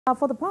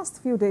For the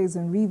past few days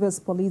in Rivers'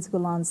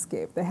 political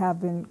landscape, there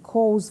have been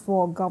calls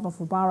for Governor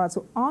Fubara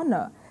to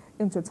honor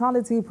in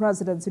totality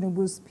President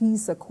Tinubu's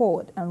peace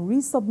accord and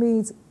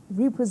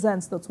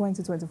represent the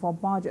 2024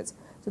 budget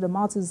to the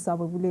Martins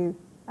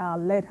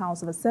led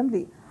House of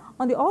Assembly.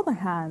 On the other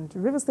hand,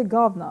 Rivers State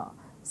Governor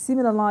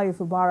Siminalayi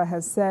Fubara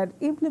has said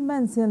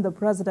implementing the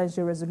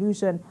presidential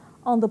resolution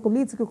on the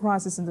political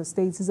crisis in the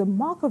state is a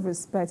mark of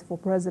respect for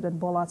President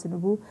Bola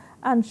Tinubu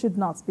and should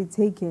not be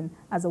taken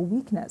as a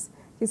weakness.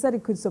 He said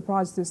it could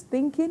surprise those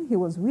thinking he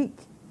was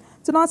weak.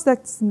 Tonight,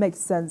 let's make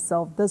sense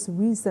of this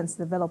recent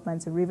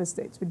development in Rivers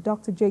State with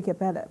Dr.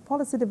 Epelle,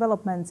 policy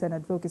development and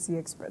advocacy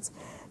expert.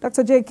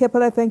 Dr.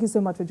 Epelle, thank you so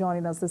much for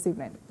joining us this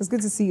evening. It's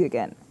good to see you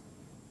again.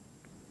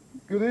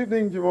 Good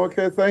evening,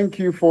 Jumoke. Thank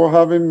you for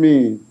having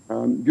me.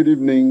 Good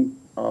evening,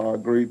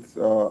 great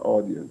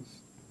audience.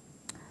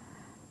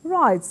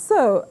 Right.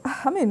 So,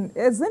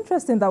 it's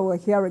interesting that we're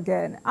here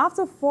again.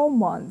 After 4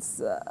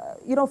 months,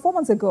 4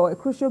 months ago, a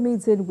crucial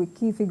meeting with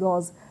key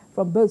figures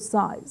from both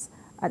sides.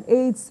 An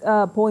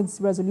 8-point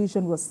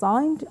resolution was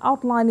signed,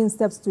 outlining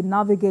steps to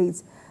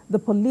navigate the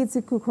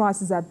political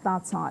crisis at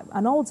that time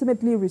and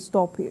ultimately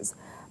restore peace.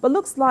 But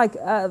looks like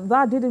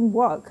that didn't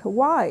work.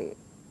 Why?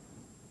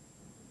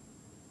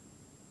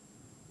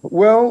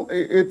 Well,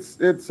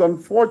 it's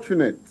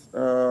unfortunate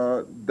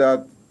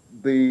that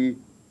the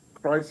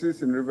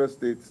crisis in Rivers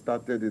State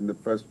started in the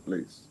first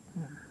place.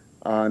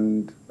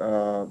 And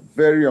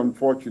very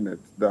unfortunate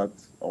that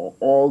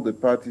all the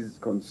parties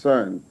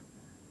concerned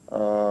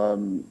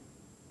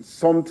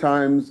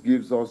sometimes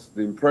gives us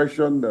the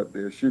impression that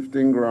they're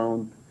shifting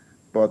ground,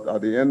 but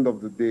at the end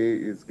of the day,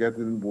 it's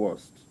getting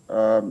worse.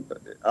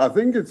 I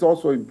think it's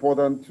also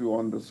important to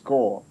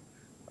underscore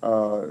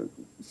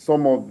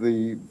some of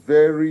the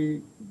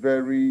very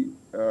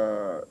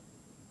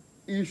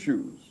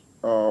issues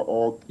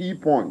or key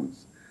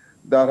points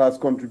that has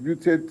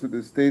contributed to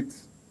the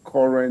state's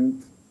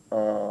current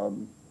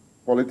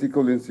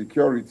political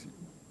insecurity,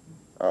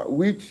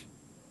 which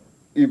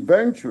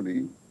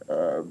eventually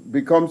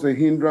becomes a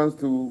hindrance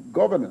to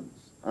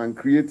governance and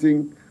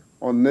creating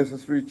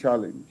unnecessary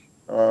challenge.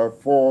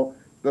 For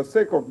the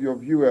sake of your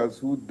viewers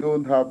who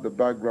don't have the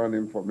background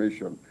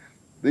information,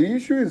 the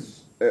issue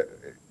is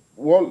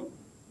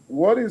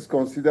what is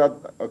considered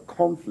a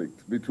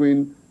conflict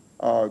between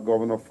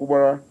Governor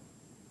Fubara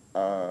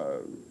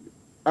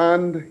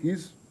and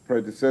his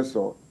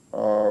predecessor,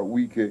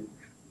 Wike.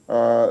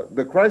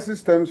 The crisis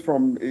stems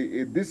from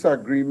a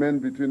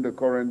disagreement between the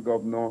current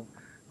governor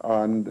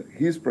and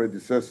his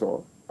predecessor,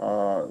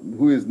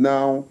 who is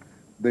now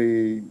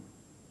the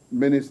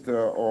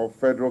Minister of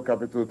Federal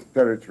Capital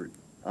Territory.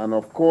 And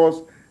of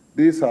course,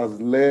 this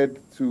has led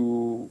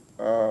to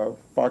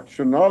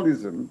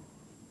factionalism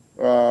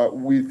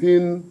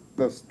within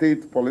the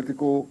state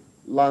political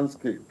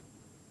landscape.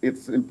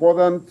 It's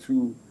important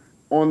to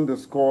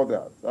underscore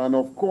that. And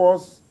of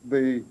course,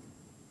 the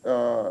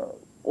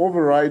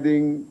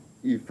overriding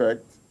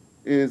effect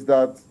is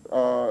that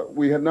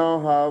we now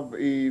have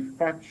a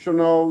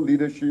factional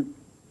leadership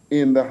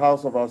in the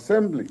House of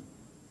Assembly.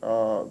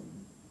 The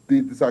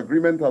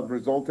disagreement has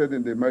resulted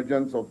in the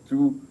emergence of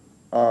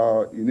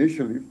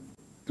initially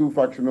two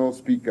factional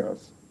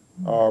speakers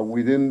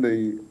within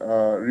the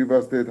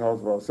Rivers State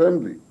House of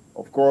Assembly.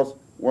 Of course,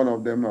 one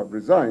of them have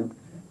resigned,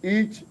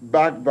 each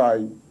backed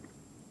by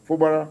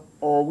Fubara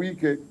or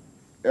Wike.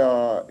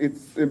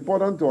 It's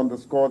important to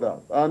underscore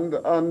that.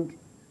 And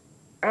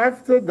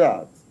after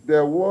that,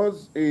 there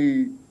was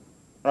an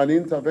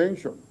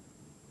intervention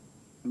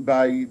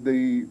by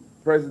the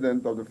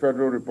President of the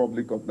Federal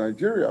Republic of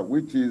Nigeria,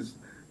 which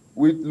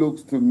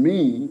looks to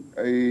me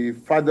a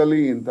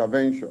fatherly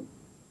intervention.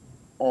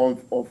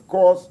 Of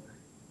course,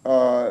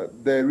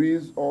 there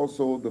is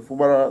also the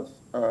Fubara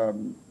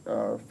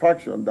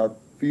faction that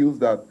feels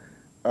that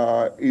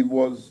it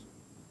was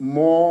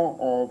more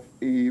of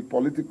a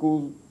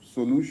political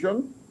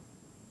solution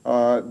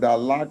that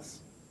lacks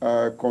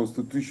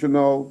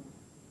constitutional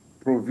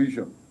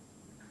provision.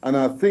 And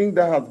I think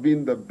that has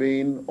been the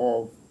bane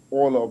of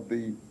all of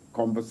the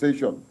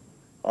conversation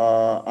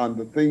and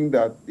the thing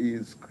that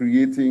is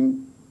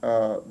creating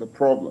the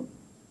problem.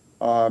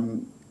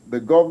 The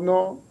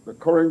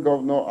current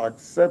governor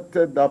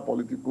accepted that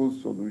political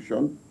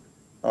solution.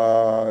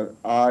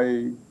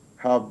 I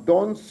have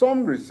done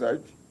some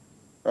research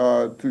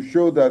to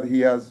show that he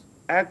has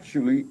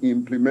actually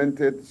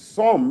implemented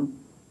some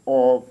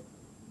of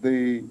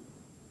the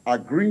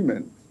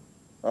agreement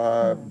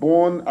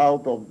born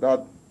out of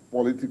that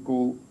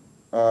political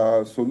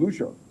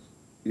solutions,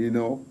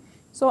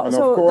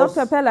 So, course,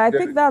 Dr. Epelle, I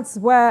think that's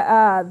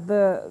where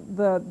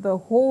the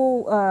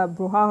whole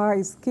brouhaha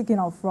is kicking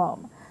off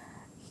from.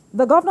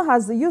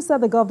 You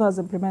said the governor has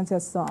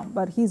implemented some,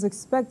 but he's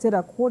expected,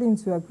 according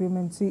to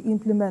agreement, to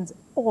implement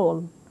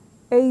all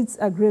 8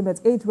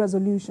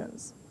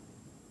 resolutions.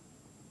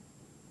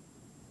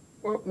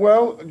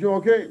 Well,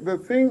 Joke, the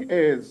thing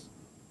is,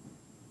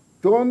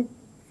 don't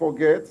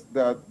forget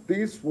that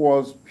this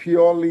was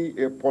purely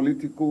a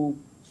political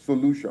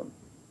solution.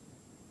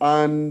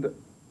 And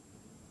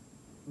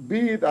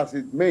be it as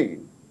it may,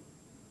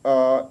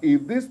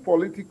 if this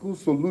political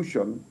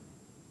solution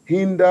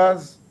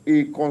hinders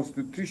a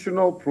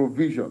constitutional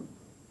provision,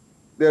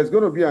 there's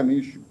going to be an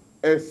issue,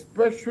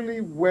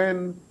 especially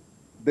when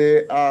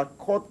there are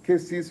court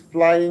cases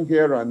flying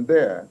here and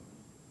there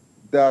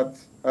that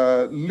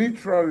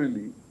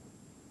literally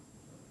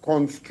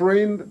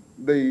constrained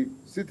the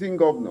sitting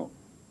governor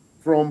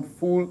from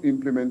full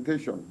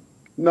implementation.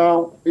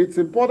 Now, it's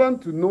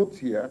important to note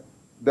here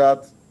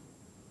that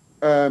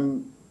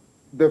the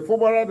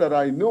Fubara that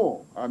I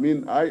know, I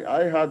mean,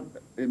 I had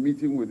a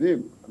meeting with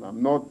him, and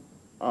I'm not,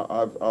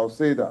 I'll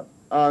say that.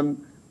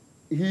 And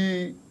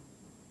he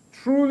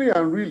truly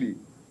and really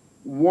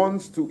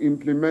wants to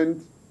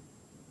implement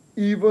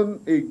even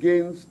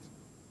against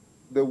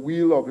the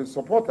will of his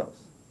supporters.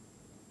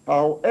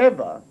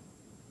 However,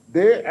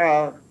 there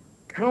are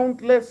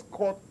countless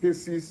court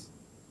cases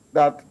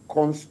that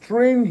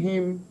constrain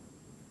him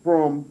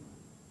from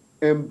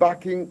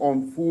embarking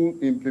on full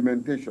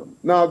implementation.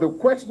 Now, the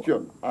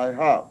question I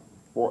have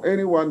for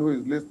anyone who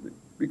is listening,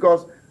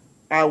 because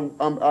I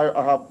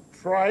have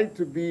tried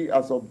to be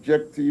as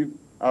objective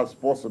as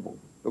possible.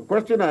 The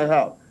question I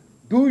have,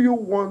 do you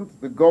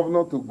want the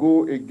governor to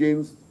go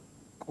against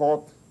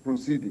court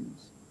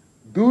proceedings?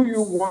 Do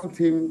you want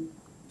him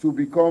to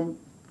become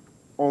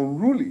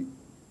unruly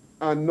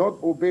and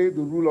not obey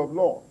the rule of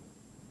law?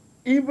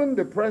 Even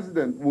the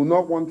president will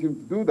not want him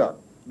to do that,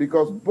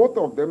 because both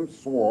of them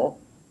swore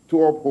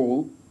to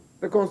uphold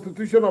the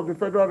Constitution of the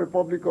Federal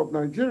Republic of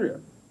Nigeria.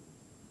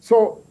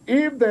 So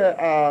if there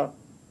are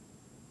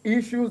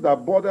issues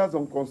that borders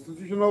on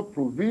constitutional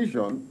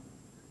provision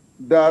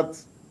that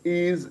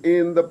is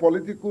in the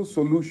political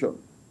solution,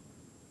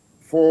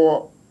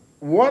 for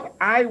what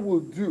I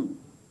will do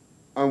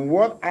and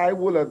what I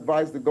will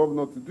advise the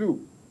governor to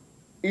do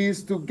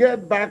is to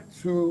get back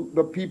to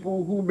the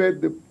people who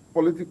made the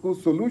political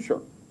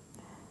solution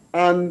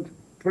and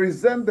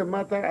present the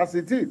matter as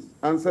it is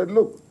and said,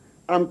 look,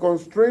 I'm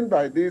constrained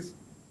by this,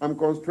 I'm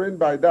constrained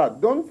by that.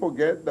 Don't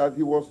forget that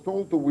he was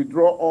told to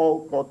withdraw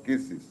all court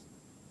cases.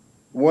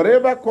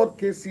 Whatever court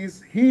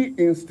cases he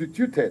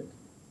instituted,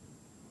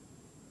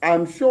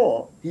 I'm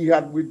sure he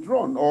had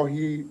withdrawn, or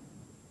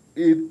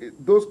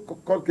those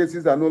court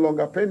cases are no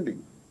longer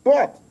pending.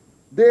 But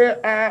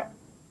there are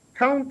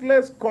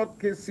countless court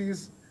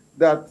cases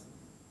that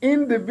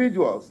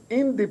individuals,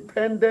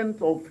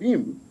 independent of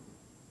him,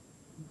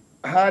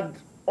 that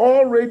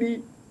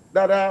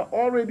are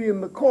already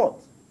in the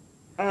court.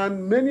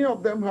 And many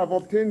of them have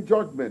obtained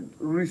judgment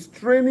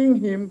restraining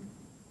him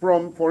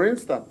from, for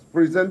instance,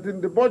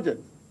 presenting the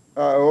budget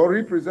or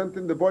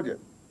representing the budget.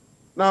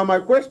 Now, my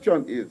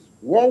question is,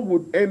 what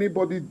would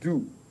anybody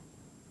do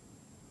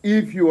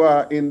if you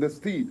are in the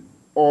stead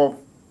of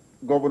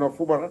Governor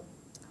Fubara?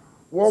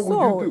 What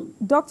would you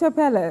do? Dr.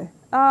 Epelle,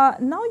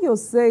 now you're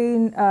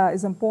saying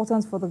it's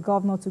important for the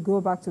governor to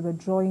go back to the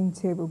drawing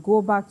table,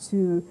 go back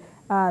to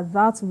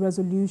that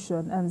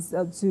resolution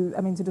and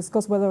to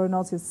discuss whether or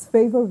not it's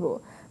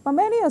favorable. But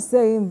many are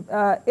saying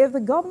if the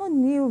governor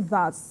knew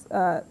that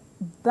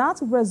that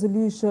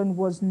resolution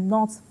was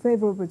not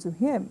favorable to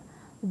him,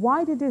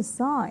 why did he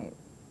sign?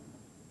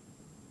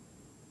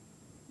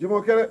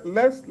 Jumoke,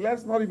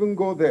 let's not even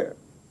go there.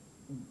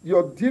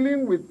 You're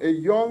dealing with a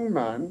young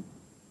man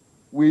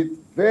with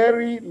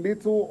very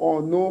little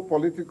or no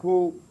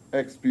political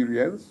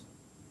experience,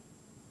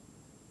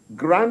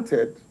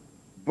 granted,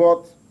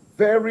 but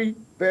very,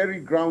 very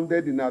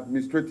grounded in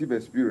administrative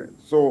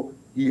experience. So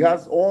he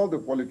has all the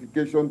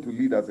qualification to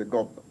lead as a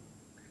governor.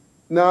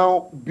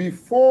 Now,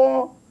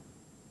 before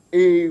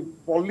a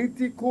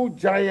political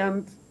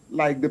giant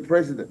like the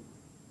president,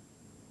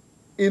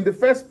 in the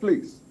first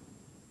place,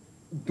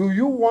 does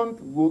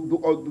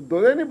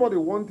anybody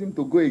want him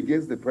to go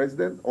against the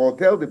president or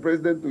tell the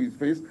president to his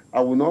face,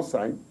 I will not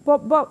sign?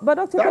 But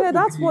Dr. Epelle,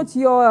 that's what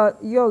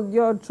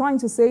you're trying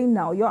to say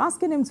now. You're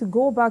asking him to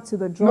go back to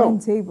the drawing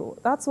table.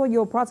 That's what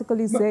you're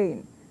practically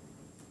saying.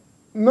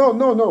 No.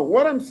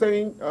 What I'm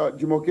saying,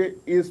 Jumoke,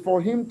 is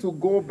for him to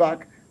go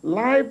back.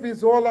 Life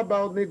is all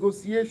about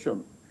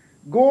negotiation.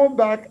 Go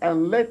back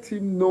and let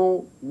him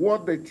know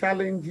what the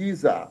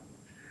challenges are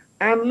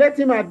and let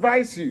him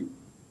advise you.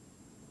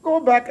 Go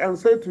back and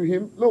say to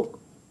him, look,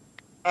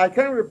 I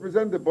can't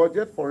represent the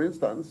budget, for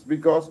instance,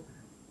 because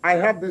I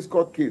have this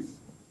court case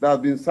that has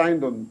been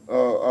signed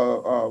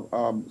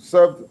on,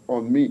 served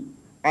on me.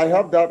 I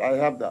have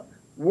that.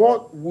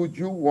 What would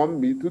you want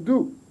me to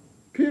do?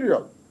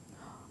 Period.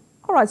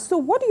 All right. So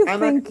what do you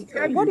think?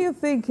 What do you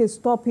think is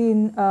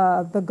stopping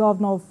the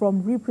governor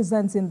from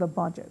representing the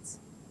budget?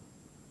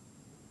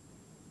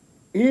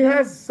 He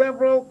has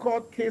several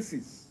court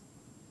cases.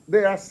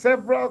 There are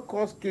several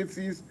court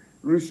cases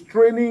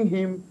restraining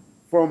him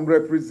from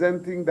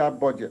representing that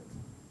budget.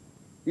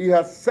 He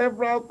has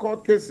several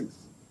court cases.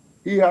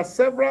 He has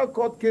several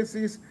court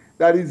cases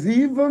that is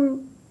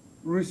even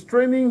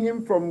restraining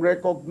him from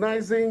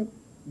recognizing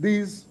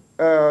these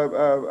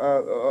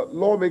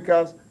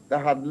lawmakers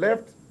that had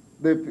left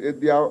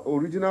their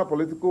original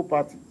political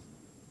parties.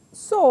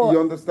 So you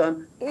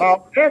understand?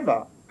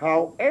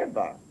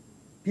 However,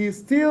 He's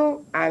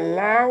still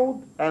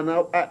allowed, and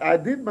I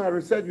did my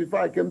research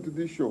before I came to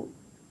this show.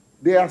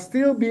 They are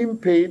still being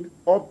paid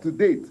up to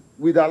date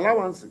with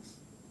allowances.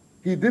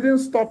 He didn't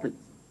stop it.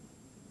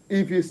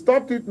 If he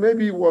stopped it,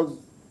 maybe it was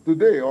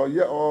today or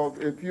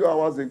a few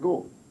hours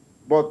ago.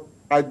 But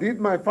I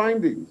did my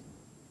findings.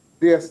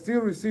 They are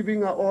still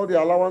receiving all the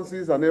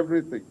allowances and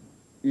everything,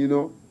 you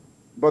know.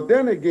 But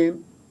then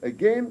again,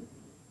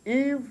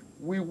 if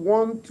we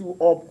want to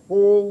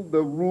uphold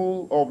the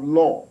rule of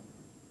law,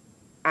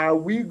 are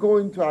we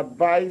going to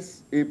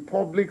advise a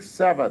public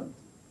servant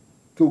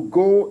to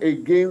go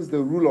against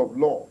the rule of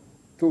law,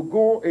 to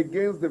go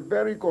against the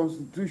very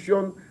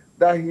constitution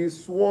that he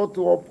swore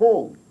to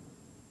uphold?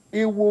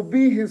 It will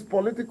be his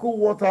political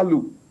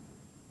Waterloo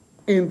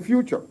in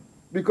future,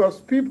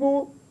 because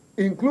people,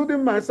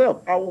 including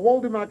myself, I will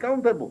hold him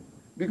accountable,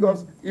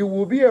 because it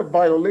will be a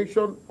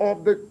violation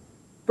of the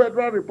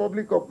Federal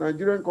Republic of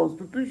Nigerian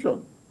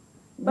Constitution.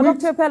 But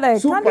Dr.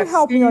 Epelle, can you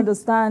help me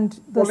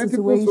understand the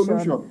situation?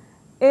 Solution.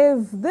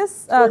 If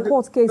these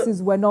court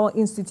cases were not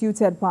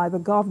instituted by the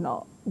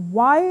governor,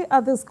 why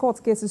are these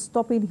court cases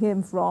stopping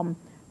him from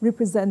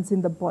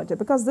representing the budget?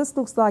 Because this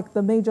looks like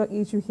the major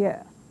issue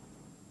here.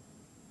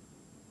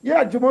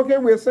 Yeah,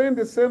 Jumoke, we're saying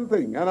the same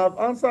thing, and I've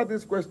answered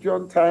this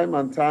question time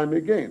and time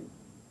again.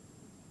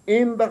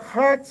 In the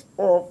heart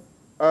of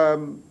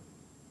Governor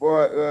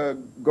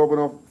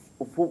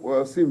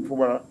Sim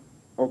Fubara,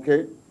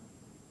 okay,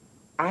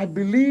 I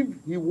believe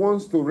he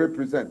wants to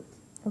represent.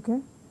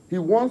 Okay. He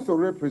wants to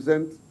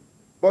represent,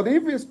 but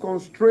if he's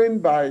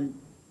constrained by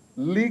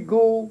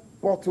legal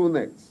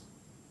bottlenecks,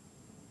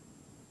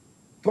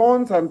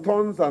 tons and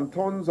tons and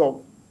tons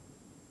of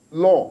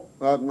law,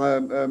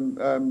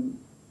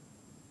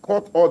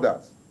 court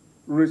orders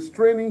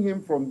restraining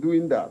him from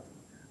doing that,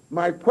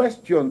 my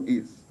question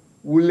is,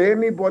 will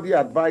anybody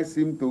advise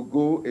him to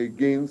go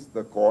against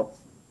the court?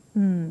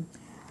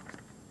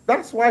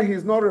 That's why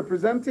he's not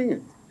representing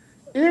it.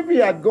 If he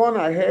had gone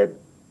ahead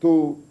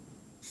to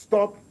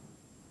stop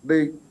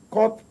the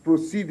court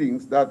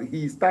proceedings that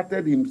he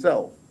started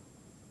himself,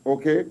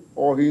 okay,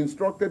 or he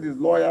instructed his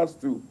lawyers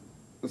to,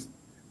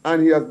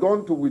 and he has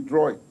gone to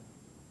withdraw it,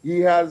 he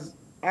has,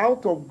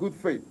 out of good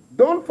faith.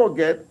 Don't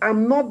forget,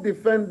 I'm not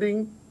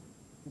defending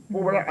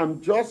Fubara,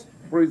 I'm just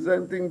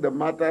presenting the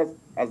matters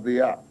as they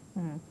are.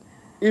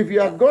 If he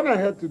had gone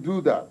ahead to do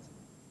that,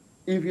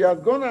 if he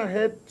had gone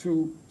ahead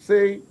to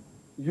say,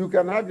 you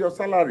can have your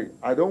salary,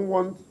 I don't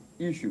want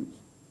issues.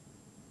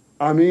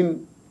 I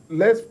mean,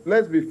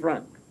 let's be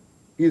frank,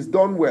 he's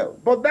done well.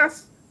 But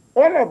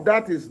all of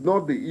that is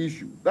not the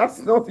issue. That's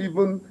not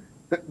even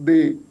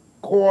the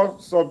core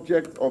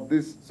subject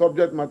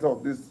matter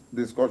of this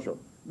discussion.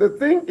 The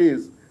thing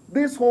is,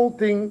 this whole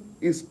thing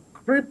is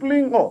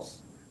crippling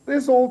us.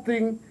 This whole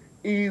thing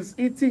is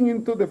eating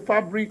into the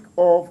fabric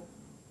of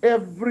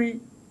every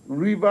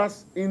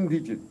Rivers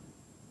indigene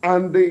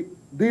and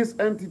this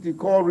entity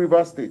called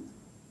River State.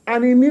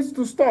 And it needs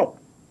to stop.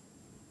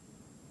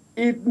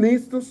 It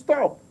needs to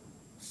stop.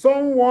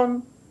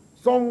 Someone,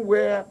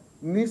 somewhere,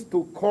 needs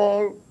to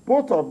call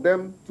both of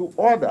them to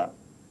order,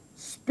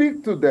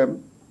 speak to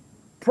them.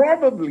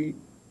 Probably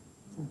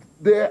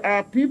there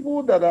are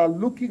people that are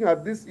looking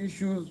at these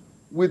issues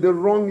with the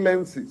wrong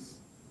lenses.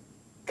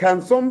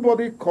 Can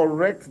somebody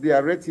correct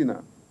their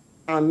retina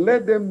and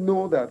let them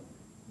know that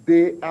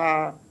they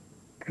are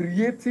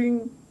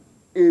creating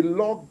a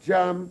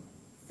logjam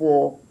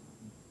for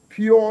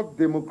pure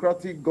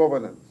democratic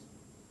governance?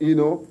 You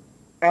know,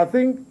 I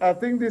think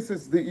this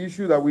is the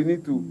issue that we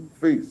need to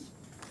face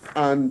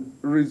and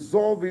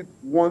resolve it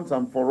once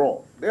and for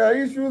all. There are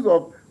issues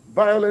of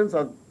violence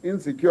and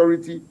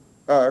insecurity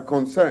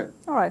concerned.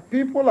 All right.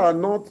 People are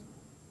not,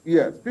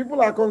 yes,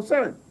 people are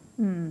concerned.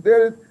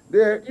 There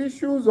are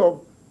issues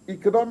of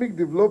economic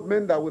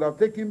development that would have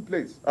taken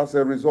place as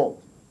a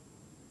result.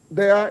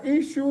 There are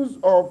issues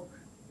of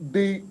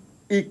the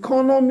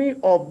economy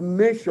of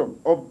nation,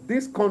 of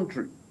this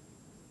country,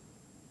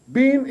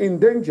 being in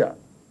danger.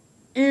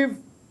 If,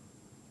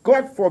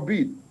 God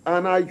forbid,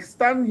 and I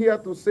stand here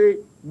to say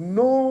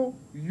no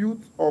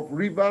youth of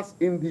Rivers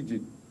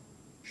indigene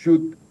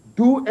should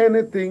do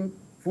anything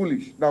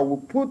foolish that will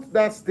put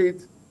that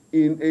state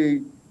in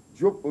a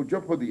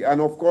jeopardy,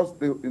 and of course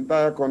the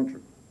entire country.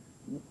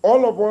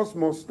 All of us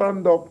must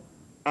stand up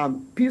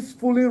and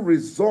peacefully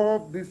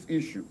resolve this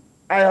issue.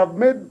 I have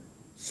made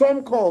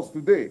some calls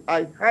today.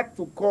 I had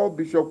to call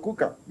Bishop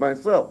Kuka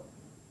myself,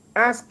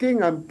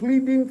 asking and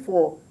pleading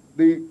for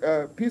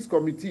the Peace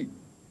Committee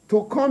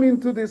to come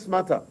into this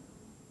matter.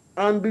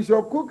 And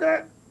Bishop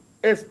Kuka's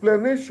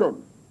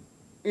explanation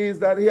is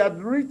that he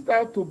had reached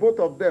out to both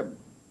of them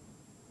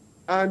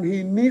and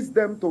he needs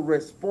them to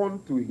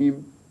respond to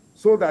him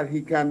so that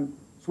he can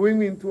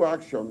swing into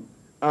action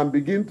and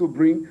begin to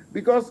bring,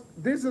 because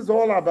this is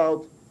all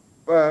about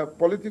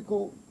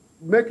political,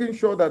 making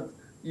sure that,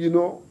 you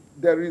know,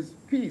 there is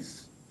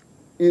peace.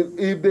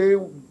 If they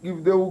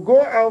will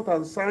go out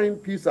and sign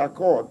peace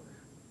accord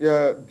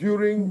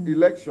during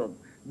election,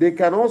 they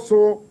can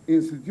also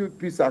institute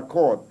peace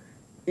accord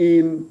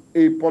in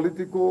a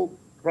political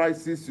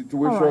crisis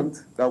situation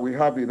right. that we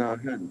have in our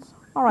hands.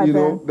 All right,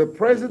 then. The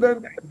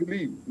president, I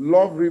believe,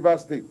 loved River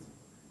State.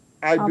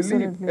 I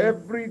believe Absolutely.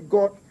 every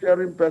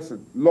God-fearing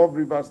person loves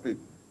River State,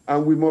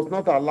 and we must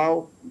not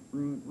allow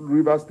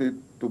River State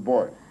to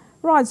boil.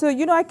 Right. So,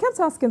 I kept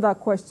asking that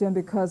question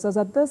because as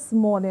of this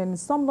morning,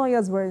 some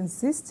lawyers were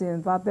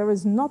insisting that there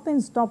is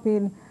nothing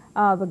stopping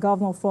the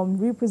governor from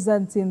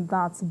representing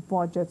that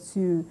budget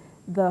to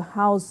the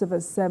House of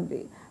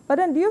Assembly. But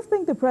then do you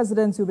think the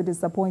president will be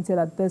disappointed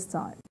at this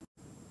time?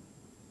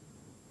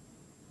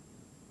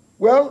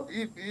 Well,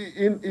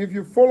 if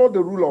you follow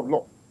the rule of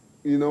law,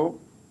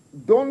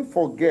 don't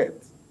forget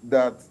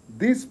that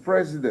this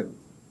president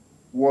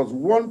was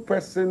one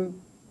person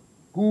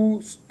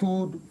who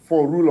stood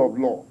for rule of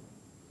law,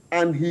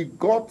 and he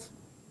got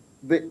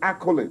the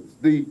accolades,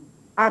 the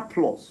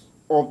applause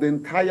of the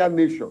entire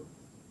nation.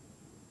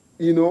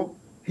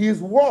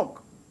 His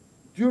work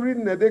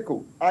during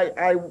NEDECO,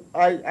 I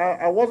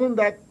wasn't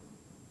that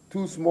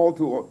too small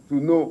to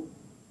know,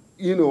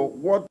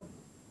 what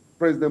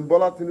President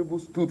Bola Tinubu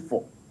stood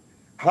for.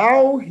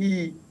 How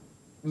he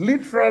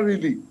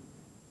literally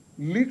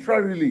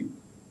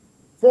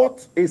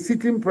fought a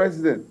sitting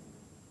president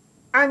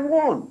and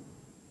won.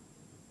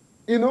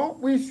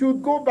 We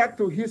should go back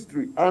to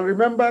history and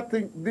remember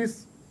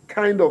this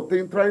kind of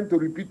thing trying to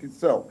repeat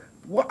itself.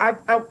 Well,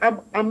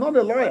 I'm not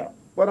a lawyer,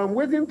 but I'm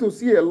waiting to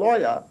see a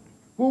lawyer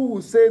who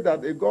will say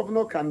that a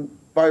governor can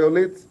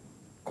violate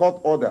court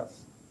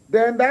orders.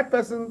 Then that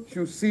person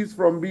should cease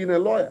from being a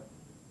lawyer.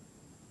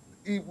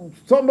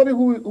 Somebody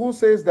who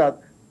says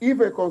that if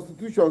a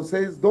constitution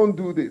says don't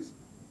do this,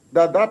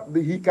 that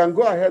he can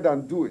go ahead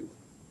and do it.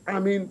 I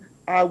mean,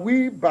 are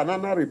we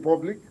banana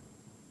republic?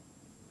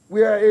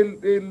 We are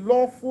a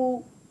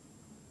lawful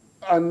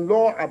and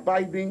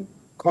law-abiding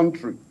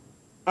country,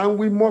 and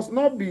we must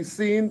not be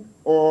seen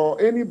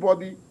or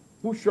anybody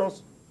push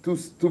us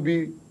to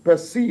be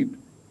perceived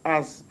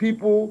as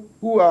people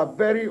who are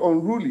very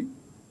unruly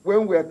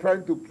when we are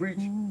trying to preach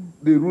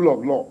the rule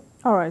of law.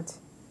 All right.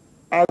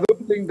 I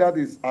don't think that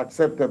is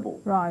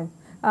acceptable. Right.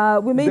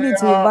 We may need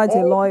to invite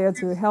a lawyer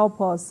to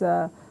help us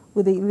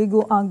with the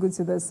legal angle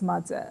to this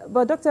matter.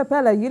 But Dr.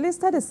 Epelle, you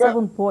listed a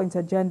 7-point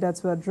agenda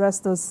to address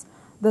this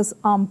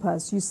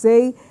impasse. You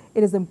say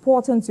it is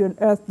important to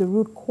unearth the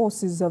root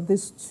causes of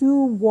these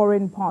two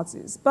warring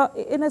parties. But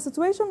in a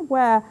situation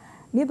where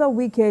neither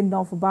Wike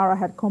nor Fubara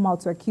had come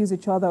out to accuse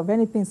each other of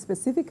anything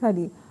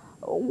specifically,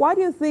 why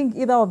do you think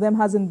either of them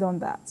hasn't done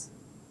that?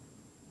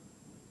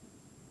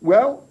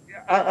 Well,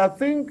 I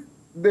think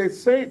they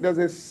say there's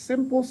a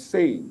simple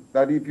saying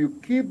that if you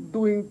keep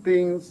doing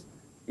things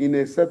in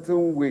a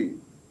certain way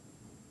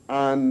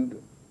and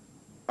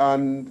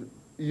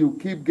you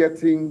keep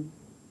getting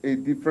a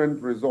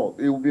different result,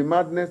 it will be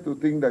madness to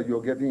think that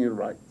you're getting it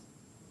right.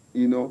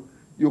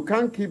 You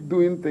can't keep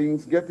doing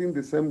things, getting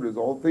the same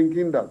result,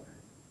 thinking that,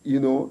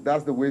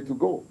 that's the way to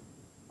go.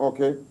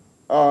 Okay?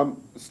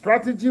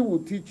 Strategy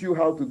will teach you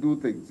how to do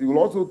things. It will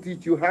also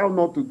teach you how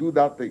not to do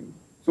that thing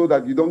so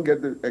that you don't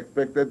get the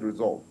expected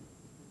result.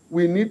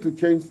 We need to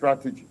change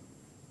strategy.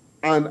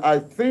 And I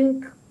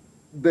think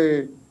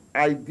the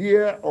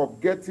idea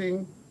of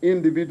getting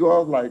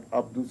individuals like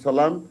Abdul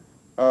Salam,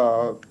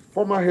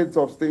 former heads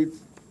of states,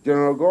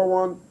 General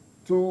Gowon,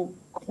 to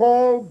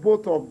call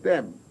both of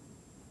them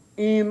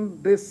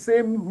in the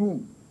same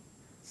room,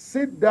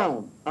 sit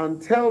down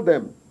and tell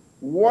them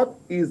what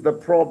is the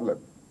problem.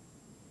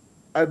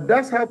 And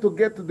that's how to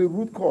get to the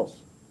root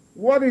cause.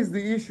 What is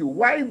the issue?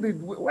 Why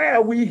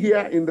are we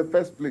here in the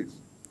first place?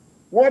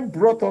 What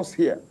brought us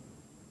here?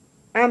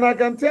 And I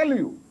can tell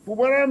you,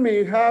 Fubara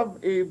may have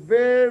a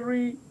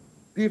very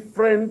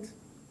different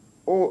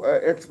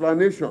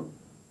explanation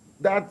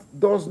that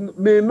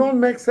may not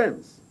make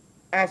sense,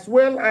 as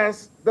well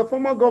as the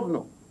former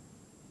governor.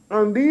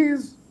 And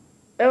these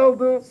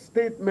elder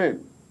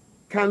statesmen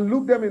can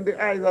look them in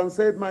the eyes and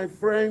say, my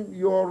friend,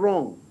 you're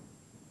wrong.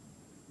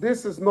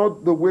 This is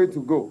not the way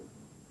to go.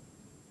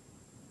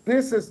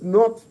 This is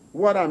not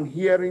what I'm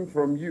hearing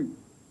from you.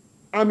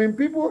 I mean,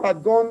 people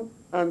had gone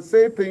and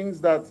say things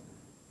that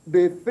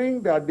they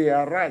think that they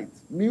are right.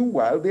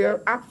 Meanwhile, they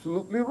are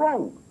absolutely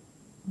wrong.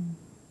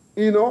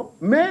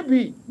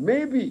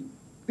 Maybe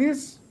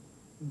this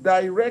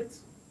direct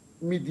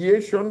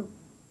mediation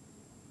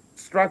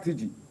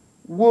strategy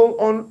will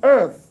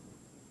unearth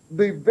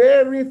the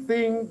very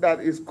thing that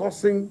is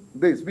causing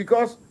this.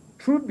 Because,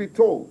 truth be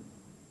told,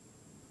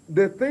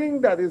 the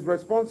thing that is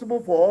responsible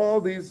for all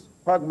these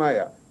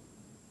quagmire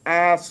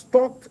are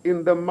stocked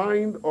in the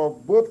mind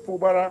of both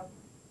Fubara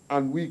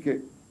and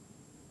Wike.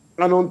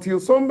 And until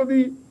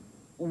somebody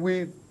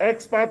with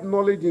expert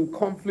knowledge in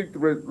conflict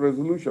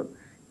resolution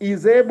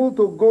is able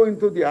to go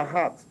into their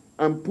heart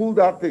and pull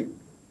that thing,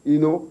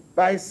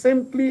 by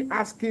simply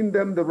asking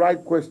them the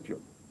right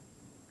question.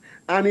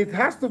 And it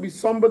has to be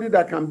somebody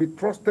that can be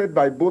trusted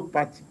by both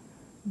parties.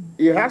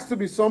 It has to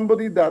be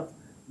somebody that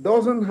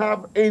doesn't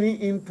have any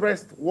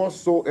interest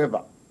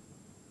whatsoever.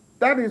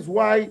 That is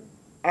why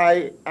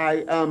I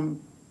am,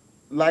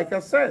 like I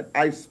said,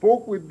 I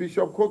spoke with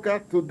Bishop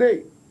Coker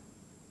today.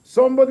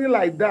 Somebody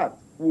like that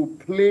will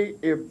play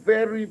a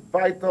very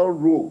vital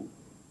role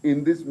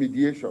in this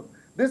mediation.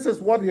 This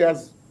is what he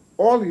has,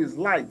 all his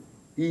life,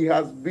 he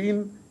has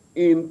been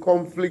in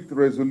conflict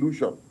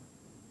resolution,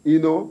 you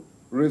know,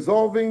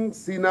 resolving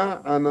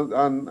sinner and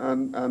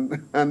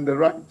the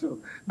righteous,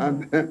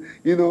 and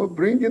you know,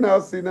 bringing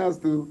our sinners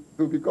to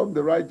become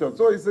the righteous.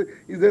 So it's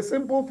a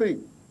simple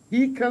thing.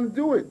 He can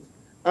do it,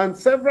 and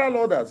several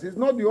others. He's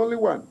not the only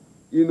one.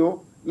 You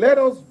know, let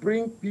us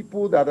bring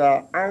people that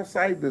are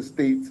outside the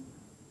state,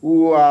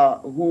 who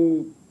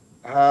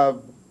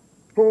have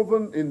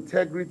proven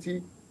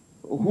integrity,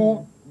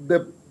 who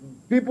the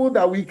people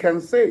that we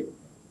can say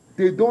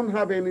they don't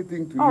have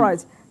anything to do. All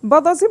right.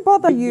 But does it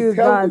bother you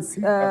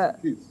that,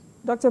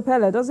 Dr.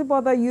 Epelle, does it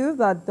bother you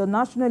that the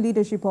national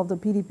leadership of the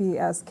PDP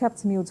has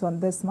kept mute on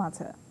this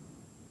matter?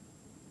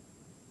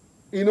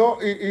 You know,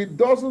 it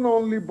doesn't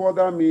only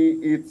bother me,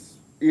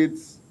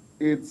 it's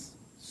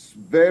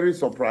very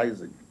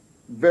surprising.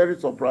 Very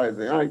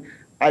surprising.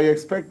 I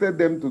expected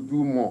them to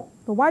do more.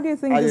 But why do you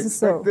think this is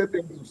so? I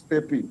expected them to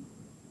step in.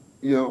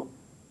 You know,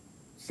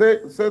 say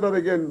that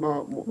again.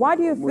 Why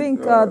do you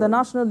think the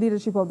national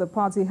leadership of the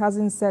party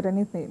hasn't said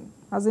anything,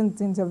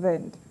 hasn't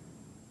intervened?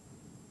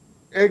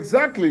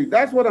 Exactly.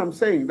 That's what I'm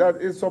saying.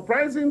 That is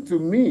surprising to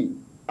me.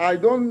 I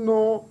don't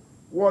know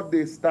what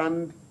they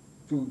stand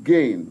to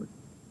gain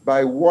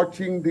by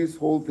watching this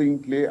whole thing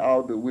play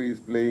out the way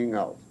it's playing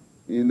out.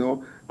 You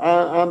know,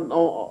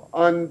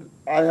 and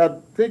I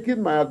had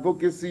taken my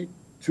advocacy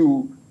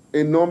to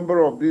a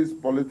number of these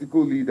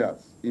political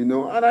leaders, you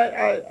know, and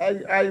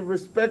I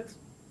respect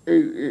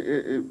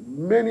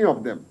many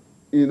of them,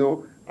 you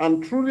know,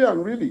 and truly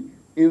and really,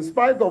 in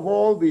spite of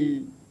all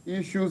the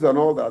issues and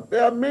all that,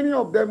 there are many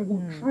of them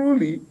who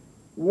truly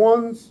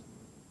want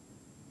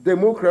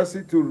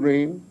democracy to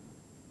reign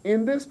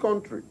in this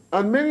country,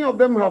 and many of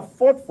them have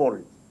fought for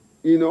it,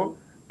 you know,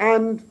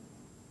 and,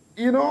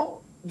 you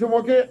know,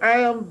 Jumoke,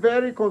 I am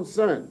very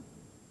concerned.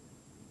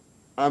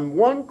 I'm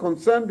one,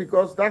 concerned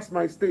because that's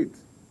my state.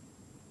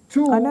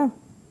 Two,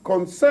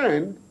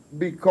 concerned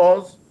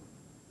because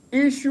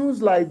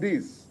issues like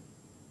this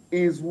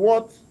is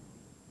what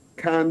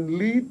can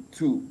lead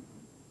to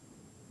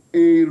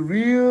a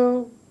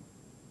real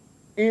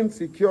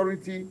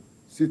insecurity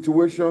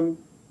situation,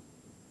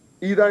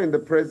 either in the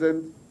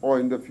present or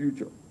in the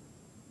future.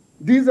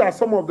 These are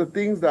some of the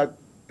things that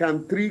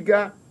can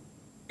trigger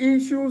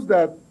issues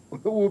that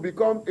will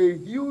become a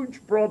huge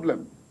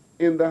problem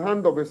in the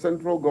hand of a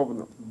central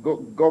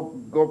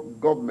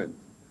government.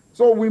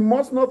 So we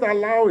must not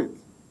allow it,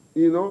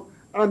 you know,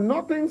 and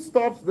nothing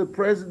stops the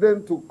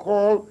president to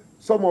call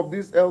some of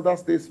these elder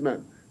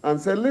statesmen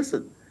and say,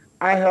 listen,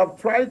 I have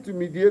tried to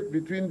mediate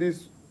between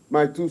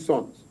my two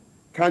sons.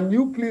 Can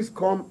you please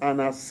come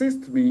and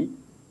assist me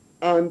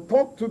and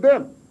talk to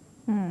them?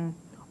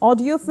 Or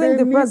do you think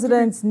the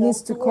president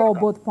needs to call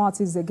both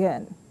parties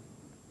again?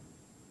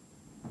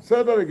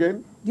 Say that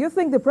again. Do you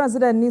think the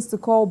president needs to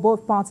call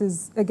both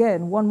parties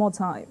again one more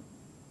time?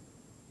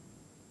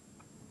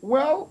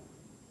 Well,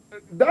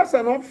 that's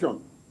an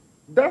option.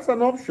 That's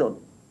an option,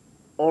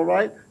 all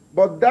right?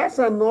 But that's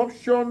an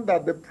option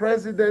that the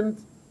president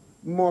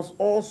must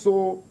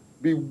also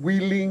be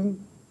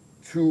willing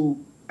to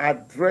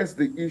address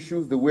the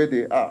issues the way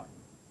they are.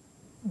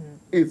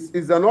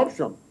 It's an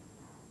option.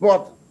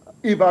 But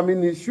if I'm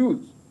in his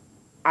shoes,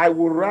 I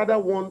would rather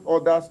want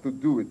others to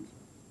do it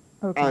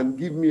and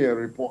give me a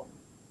report.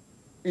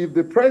 If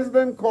the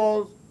president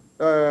calls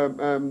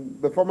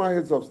the former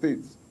heads of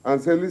states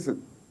and say,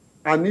 listen,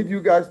 I need you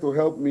guys to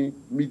help me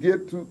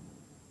mediate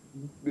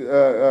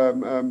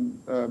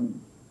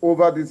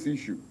over this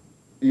issue.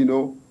 You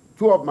know,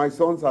 two of my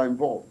sons are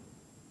involved.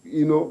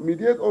 You know,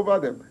 mediate over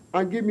them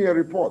and give me a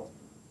report.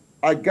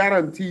 I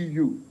guarantee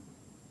you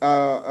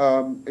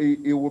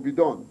it will be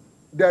done.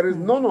 There is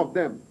none of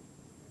them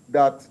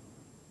that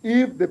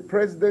if the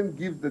president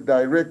gives the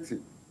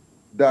directive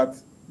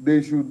that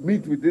they should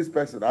meet with this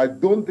person, I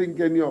don't think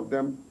any of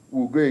them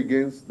will go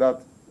against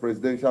that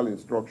presidential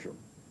instruction.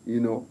 You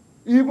know,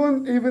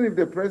 even if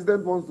the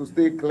president wants to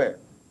stay clear,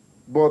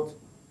 but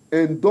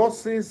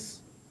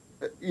endorses,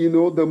 you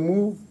know, the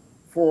move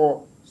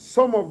for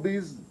some of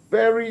these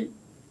very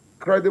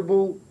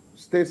credible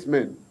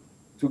statesmen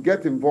to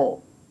get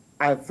involved,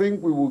 I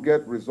think we will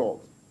get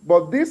results.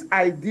 But this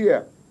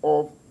idea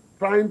of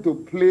trying to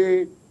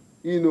play,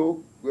 you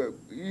know,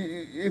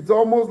 it's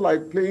almost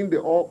like playing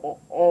the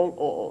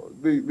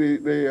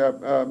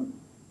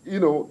you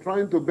know,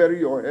 trying to bury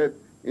your head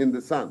in the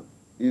sand,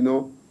 you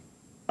know,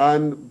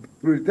 and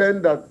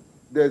pretend that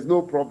there's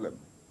no problem.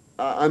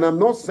 And I'm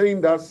not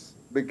saying that's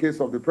the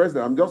case of the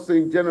president. I'm just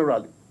saying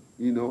generally,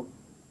 you know,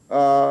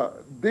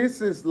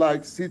 this is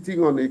like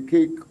sitting on a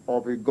cake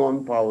of a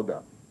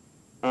gunpowder,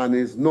 and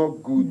it's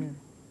not good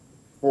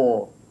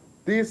for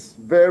this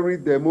very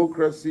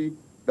democracy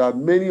that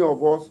many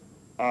of us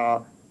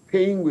are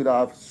paying with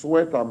our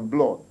sweat and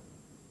blood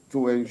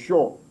to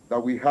ensure that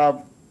we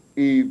have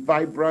a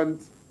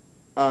vibrant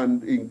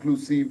and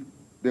inclusive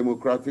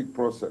democratic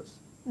process.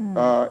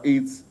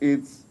 It's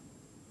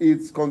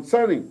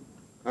concerning,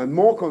 and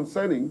more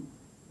concerning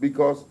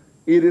because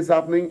It is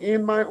happening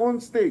in my own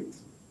state.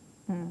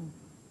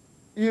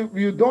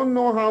 You don't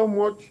know how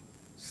much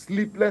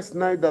sleepless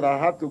night that I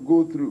had to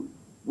go through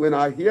when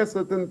I hear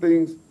certain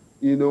things,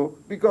 you know,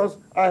 because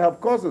I have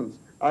cousins,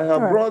 I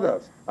have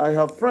brothers, I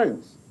have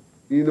friends,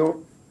 you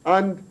know,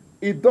 and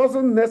it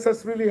doesn't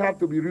necessarily have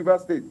to be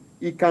Rivers State.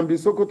 It can be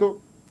Sokoto,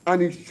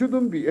 and it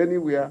shouldn't be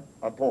anywhere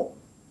at all.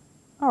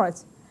 All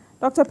right.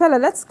 Dr. Epelle,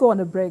 let's go on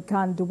a break,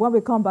 and when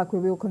we come back, we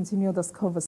will continue this conversation.